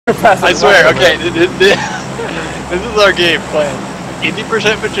I swear, okay, this is our game plan.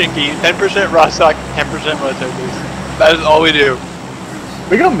 80% Pachinki, 10% Rostock, 10% military base. That is all we do.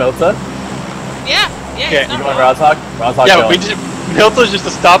 We go Milta. Yeah. Okay, you going Rostock? Rostock. Yeah, we just Milta's just a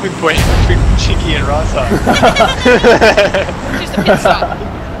stopping point between Pachinki and Rostock. Just a pit stop.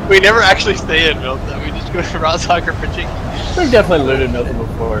 We never actually stay in Milta. We just go to Rostock or Pachinki. We've definitely looted Milta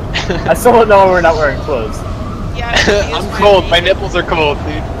before. I still don't know why we're not wearing clothes. Yeah, I'm cold. My nipples are cold,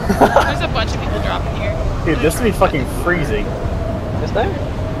 dude. There's a bunch of people dropping here. Dude, this would be fucking freezing. Is there?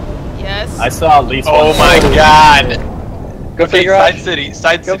 Yes. I saw at least one. Oh my god. Go for the garage.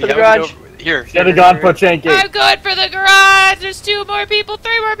 Side Go city. for the garage. Here. Should have gone Pochinki. I'm going for the garage. There's 2 more people,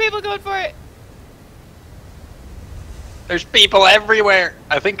 3 more people going for it. There's people everywhere.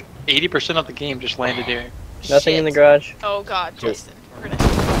 I think 80% of the game just landed here. Nothing in the garage. Oh god, Justin. We're gonna.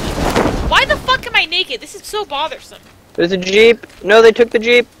 Why the fuck am I naked? This is so bothersome. There's a Jeep. No, they took the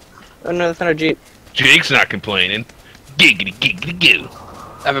Jeep. Oh no, that's not a Jeep. Jake's not complaining. Giggity giggity goo.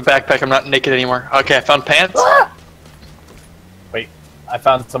 I have a backpack. I'm not naked anymore. Okay, I found pants. Wait, I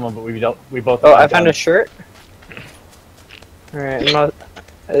found someone, but we both. Oh, I found a shirt. Alright, I'm not.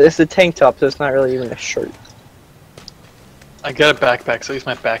 It's a tank top, so it's not really even a shirt. I got a backpack, so at least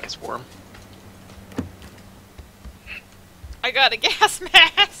my back is warm. I got a gas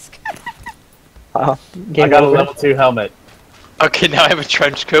mask. Oh, I got a level 2 helmet. Okay, now I have a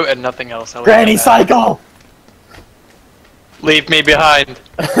trench coat and nothing else. Granny cycle! Leave me behind.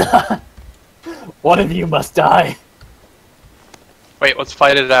 One of you must die. Wait, let's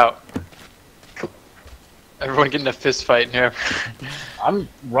fight it out. Everyone get in a fist fight here. I'm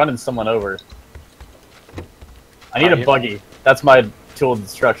running someone over. I need a buggy. That's my tool of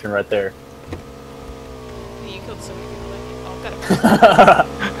destruction right there. You killed so many people. Oh, got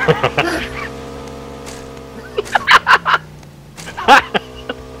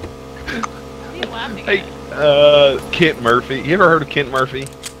What are you laughing Hey, at? Kent Murphy. You ever heard of Kent Murphy?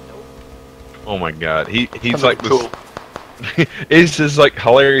 Oh my god, he's like cool. this. It's this like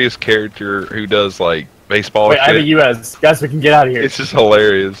hilarious character who does like baseball. Wait, I have a US. Guys, we can get out of here. It's just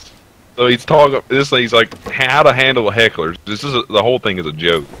hilarious. So he's talking. He's like how to handle the hecklers. The whole thing is a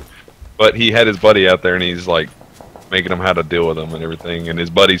joke. But he had his buddy out there and he's like making him how to deal with them and everything. And his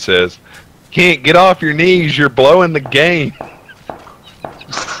buddy says, "Can't get off your knees. You're blowing the game."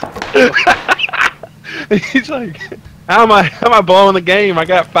 He's like, how am I blowing the game? I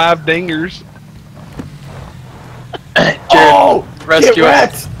got 5 dingers. Jared, oh! rescue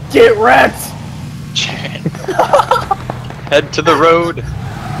Get us. wrecked! Get wrecked! Jared. Head to the road.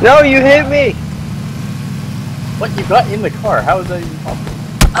 No, you hit me! What? You got in the car? How is that even possible?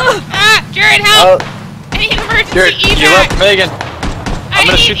 Ah! Jared, help! I need an emergency Jared, evac! you left Megan. I'm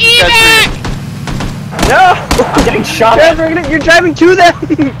gonna shoot you guys evac! three. No! I'm getting shot at! You're driving to them!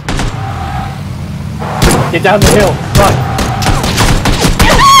 Get down the hill! Run!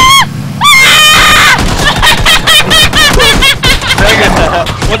 Megan,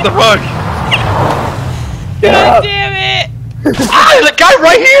 what the fuck? Get God up! damn it! Ah, there's a guy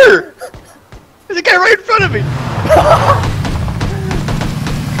right here! There's a guy right in front of me!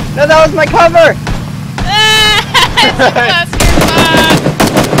 No, that was my cover!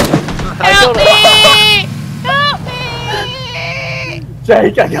 Help me! Help me!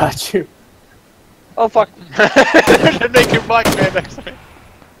 Jake, I got you. Oh fuck. There's a naked black man next to me.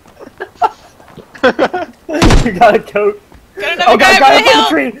 You got a coat. Got another Oh god, guy guy over the on hill! the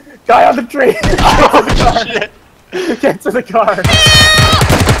tree! Guy on the tree! Oh shit! Get to the car!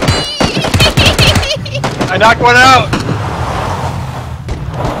 I knocked one out!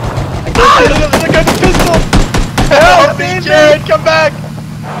 Ah, there's a guy with a pistol! Help me, Jared, come back!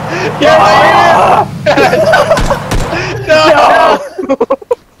 Get right here! No!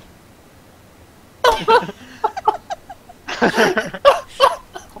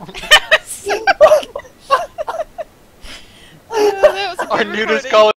 That was Our Nudist Colony.